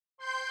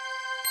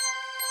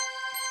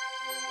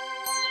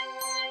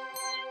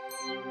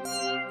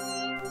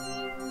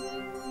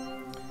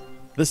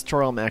This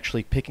tutorial I'm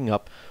actually picking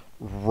up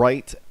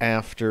right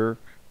after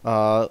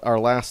our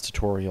last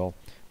tutorial,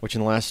 which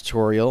in the last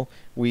tutorial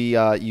we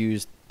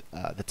used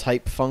the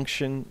type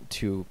function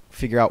to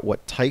figure out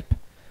what type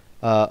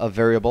a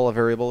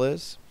variable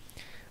is.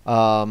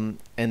 And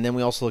then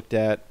we also looked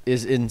at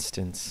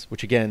Isinstance,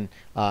 which again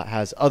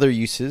has other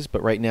uses,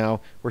 but right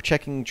now we're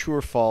checking true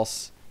or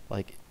false,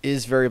 like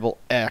is variable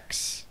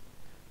x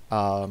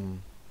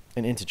an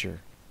integer?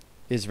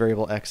 Is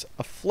variable x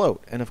a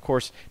float? And of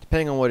course,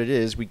 depending on what it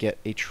is, we get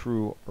a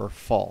true or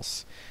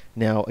false.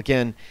 Now,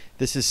 again,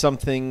 this is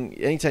something,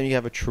 anytime you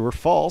have a true or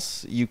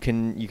false, you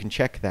can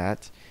check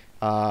that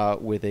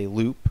with a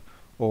loop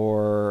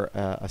or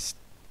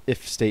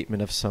if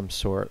statement of some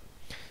sort.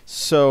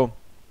 So,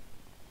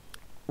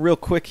 real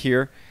quick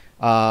here,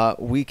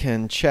 we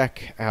can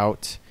check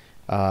out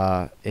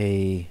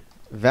a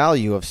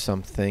value of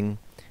something,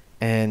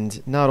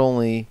 and not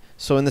only,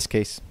 so in this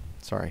case,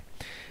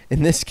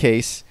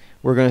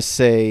 we're going to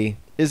say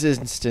is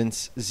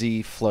instance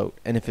z float,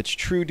 and if it's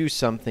true, do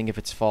something, if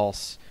it's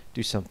false,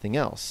 do something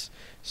else.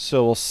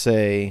 So we'll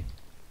say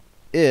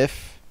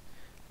if,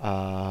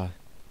 and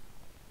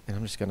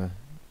I'm just going to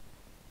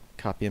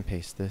copy and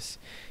paste this,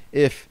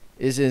 if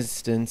is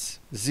instance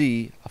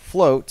z a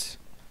float,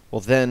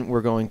 well then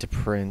we're going to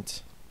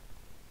print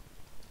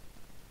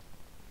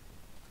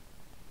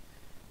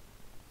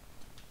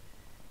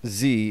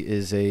z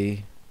is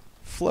a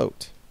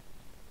float.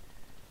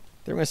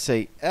 Then we're going to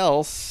say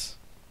else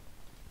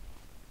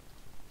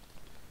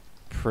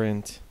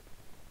print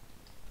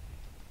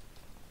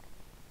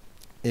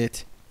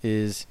it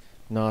is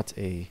not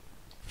a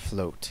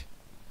float,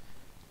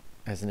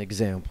 as an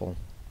example.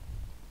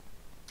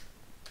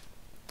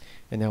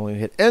 And now when we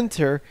hit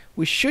enter,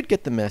 we should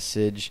get the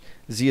message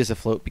z is a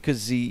float because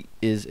z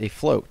is a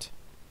float.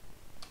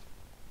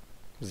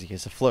 Z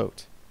is a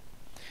float.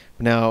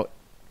 Now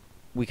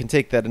we can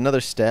take that another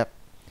step,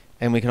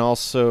 and we can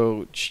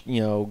also,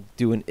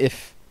 do an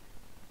if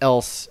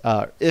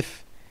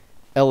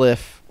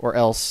elif or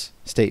else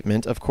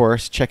statement, of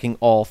course, checking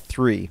all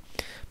three.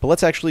 But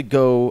let's actually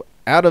go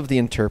out of the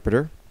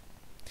interpreter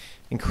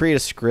and create a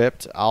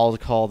script. I'll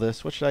call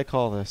this, what should I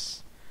call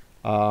this?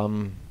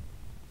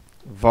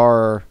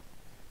 Var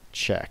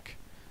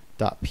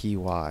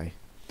check.py.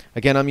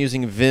 Again, I'm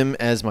using Vim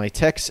as my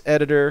text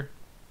editor,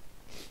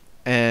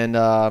 and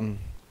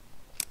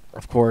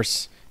of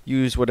course,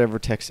 use whatever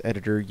text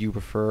editor you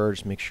prefer.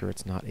 Just make sure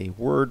it's not a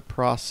word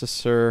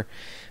processor.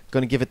 I'm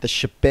going to give it the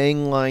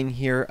shebang line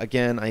here.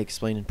 Again, I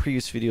explained in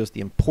previous videos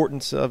the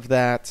importance of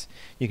that.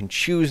 You can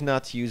choose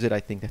not to use it. I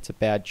think that's a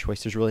bad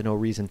choice. There's really no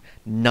reason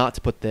not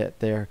to put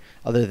that there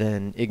other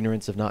than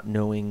ignorance of not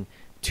knowing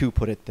to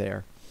put it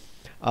there.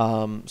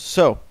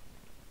 So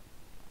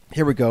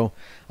here we go.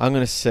 I'm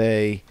going to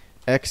say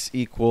x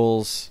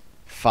equals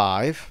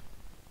 5.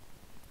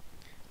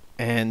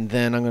 And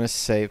then I'm going to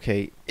say,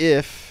 okay,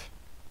 if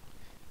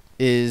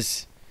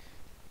is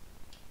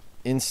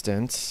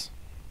instance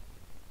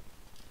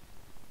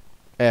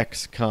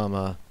x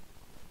comma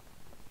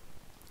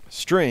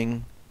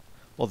string,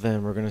 well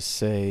then we're going to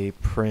say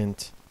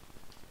print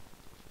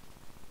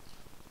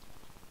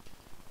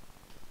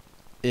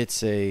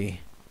it's a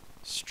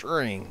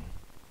string.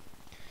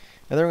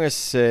 And then we're going to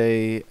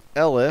say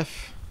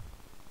elif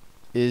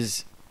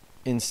is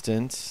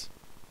instance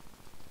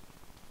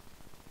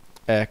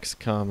x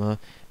comma, and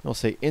we'll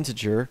say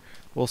integer.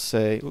 We'll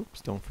say, oops,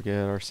 don't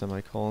forget our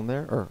semicolon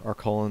there, or our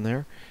colon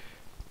there.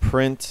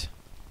 Print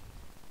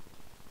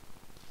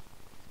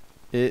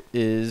it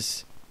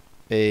is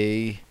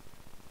an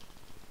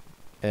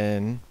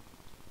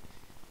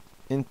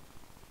int,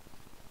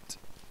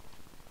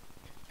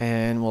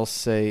 and we'll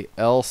say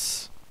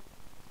else,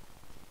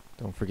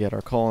 don't forget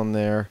our colon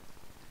there,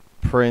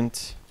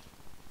 print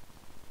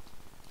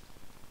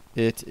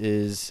it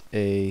is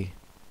a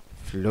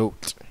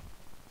float.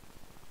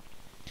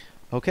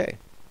 Okay.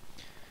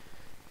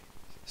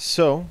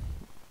 So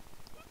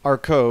our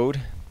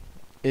code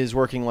is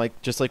working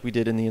just like we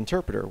did in the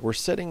interpreter. We're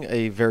setting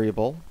a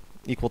variable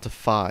equal to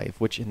 5,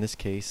 which in this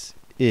case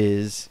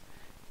is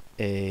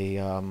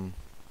an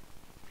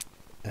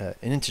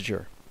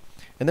integer.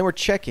 And then we're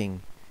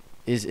checking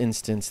is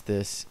instance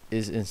this,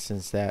 is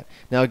instance that.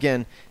 Now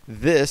again,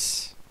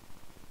 this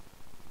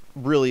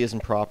really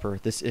isn't proper.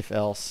 This if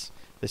else,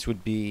 this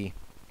would be,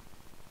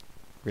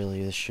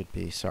 really this should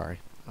be,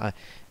 sorry.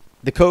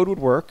 The code would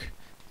work,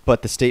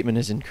 but the statement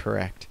is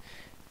incorrect.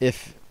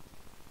 If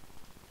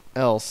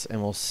else,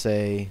 and we'll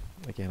say,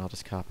 again, I'll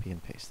just copy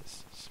and paste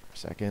this for a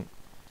second.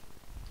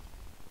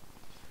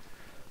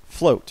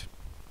 Float.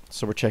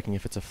 So we're checking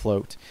if it's a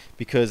float,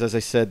 because as I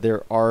said,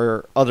 there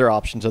are other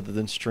options other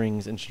than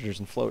strings, integers,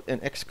 and float,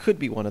 and x could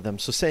be one of them.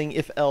 So saying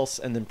if else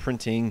and then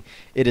printing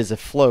it is a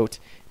float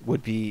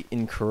would be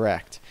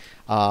incorrect.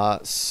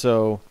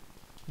 So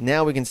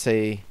now we can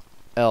say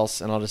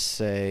else, and I'll just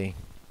say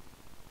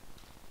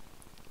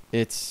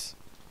it's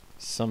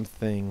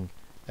something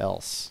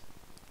else.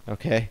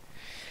 Okay?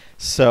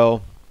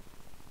 So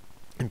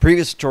in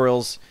previous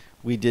tutorials,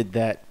 we did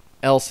that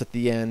else at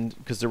the end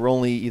because there were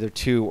only either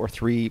 2 or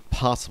 3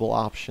 possible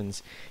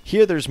options.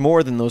 Here there's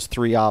more than those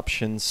 3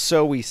 options,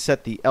 so we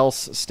set the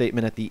else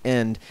statement at the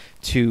end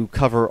to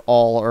cover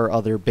all our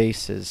other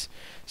bases.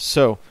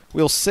 So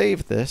we'll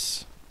save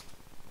this,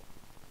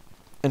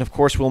 and of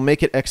course we'll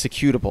make it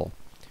executable,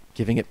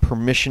 giving it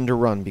permission to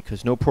run,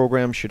 because no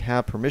program should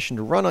have permission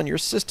to run on your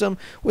system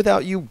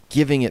without you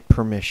giving it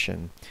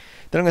permission.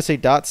 Then I'm going to say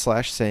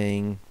 //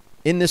 saying,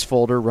 in this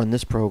folder, run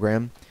this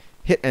program,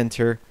 hit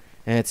enter,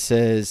 and it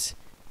says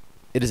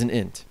it is an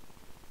int.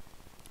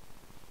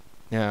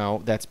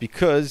 Now, that's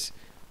because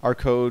our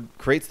code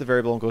creates the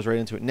variable and goes right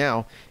into it.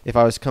 Now, if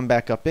I was to come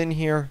back up in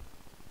here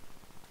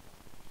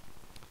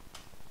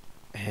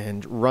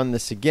and run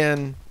this again,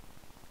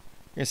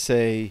 I'm going to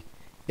say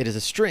it is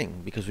a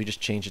string because we just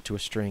changed it to a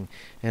string.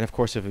 And of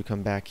course, if we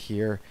come back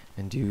here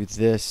and do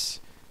this,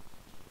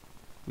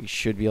 we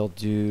should be able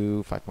to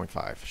do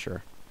 5.5,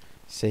 sure.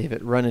 Save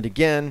it, run it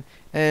again,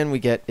 and we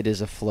get it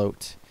is a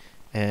float.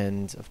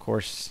 And of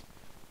course,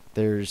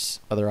 there's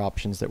other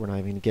options that we're not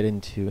even going to get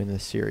into in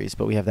this series,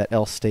 but we have that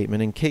else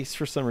statement in case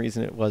for some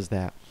reason it was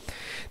that.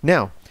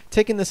 Now,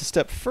 taking this a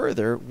step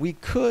further, we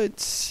could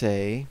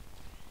say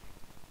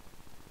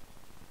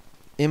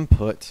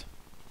input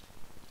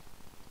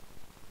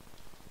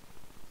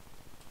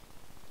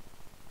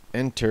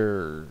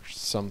enter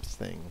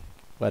something,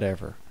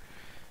 whatever.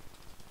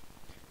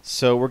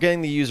 So we're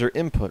getting the user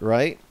input,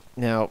 right?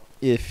 Now,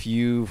 if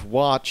you've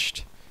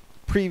watched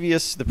the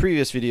previous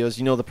videos,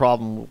 you know the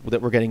problem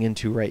that we're getting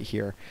into right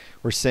here.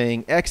 We're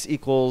saying x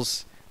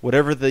equals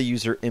whatever the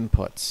user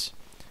inputs.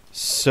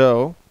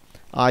 So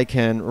I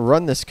can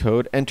run this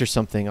code, enter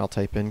something, I'll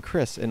type in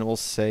Chris, and it will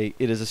say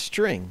it is a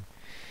string.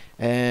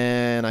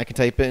 And I can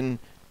type in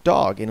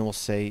dog, and it will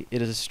say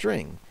it is a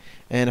string.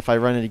 And if I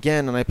run it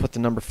again and I put the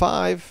number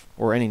 5,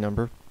 or any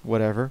number,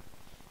 whatever,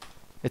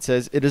 it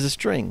says it is a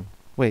string.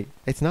 Wait,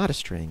 it's not a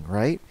string,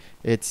 right?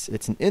 It's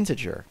an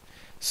integer.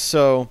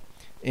 So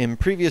in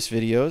previous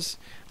videos,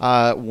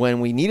 when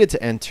we needed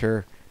to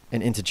enter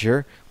an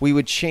integer, we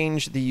would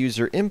change the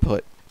user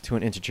input to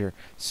an integer.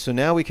 So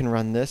now we can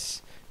run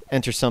this,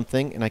 enter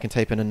something, and I can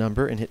type in a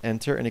number and hit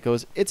enter, and it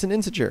goes, it's an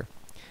integer.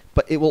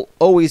 But it will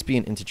always be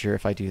an integer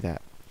if I do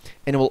that.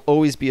 And it will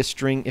always be a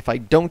string if I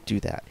don't do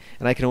that.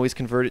 And I can always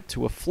convert it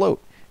to a float,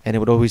 and it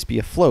would always be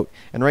a float.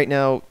 And right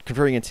now,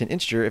 converting it to an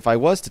integer, if I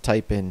was to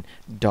type in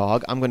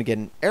dog, I'm going to get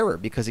an error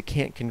because it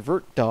can't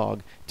convert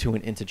dog to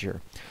an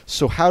integer.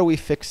 So how do we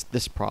fix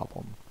this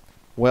problem?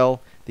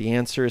 Well, the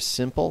answer is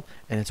simple,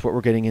 and it's what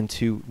we're getting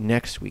into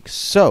next week.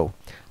 So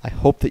I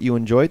hope that you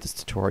enjoyed this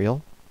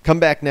tutorial. Come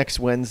back next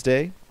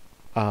Wednesday.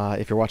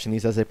 If you're watching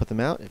these as I put them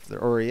out, if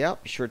they're already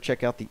out, be sure to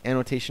check out the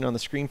annotation on the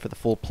screen for the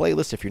full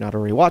playlist. If you're not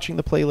already watching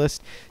the playlist,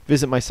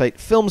 visit my site,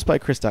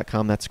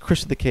 filmsbychris.com. That's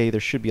Chris with a K. There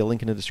should be a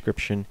link in the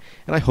description.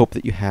 And I hope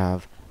that you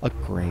have a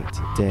great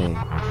day.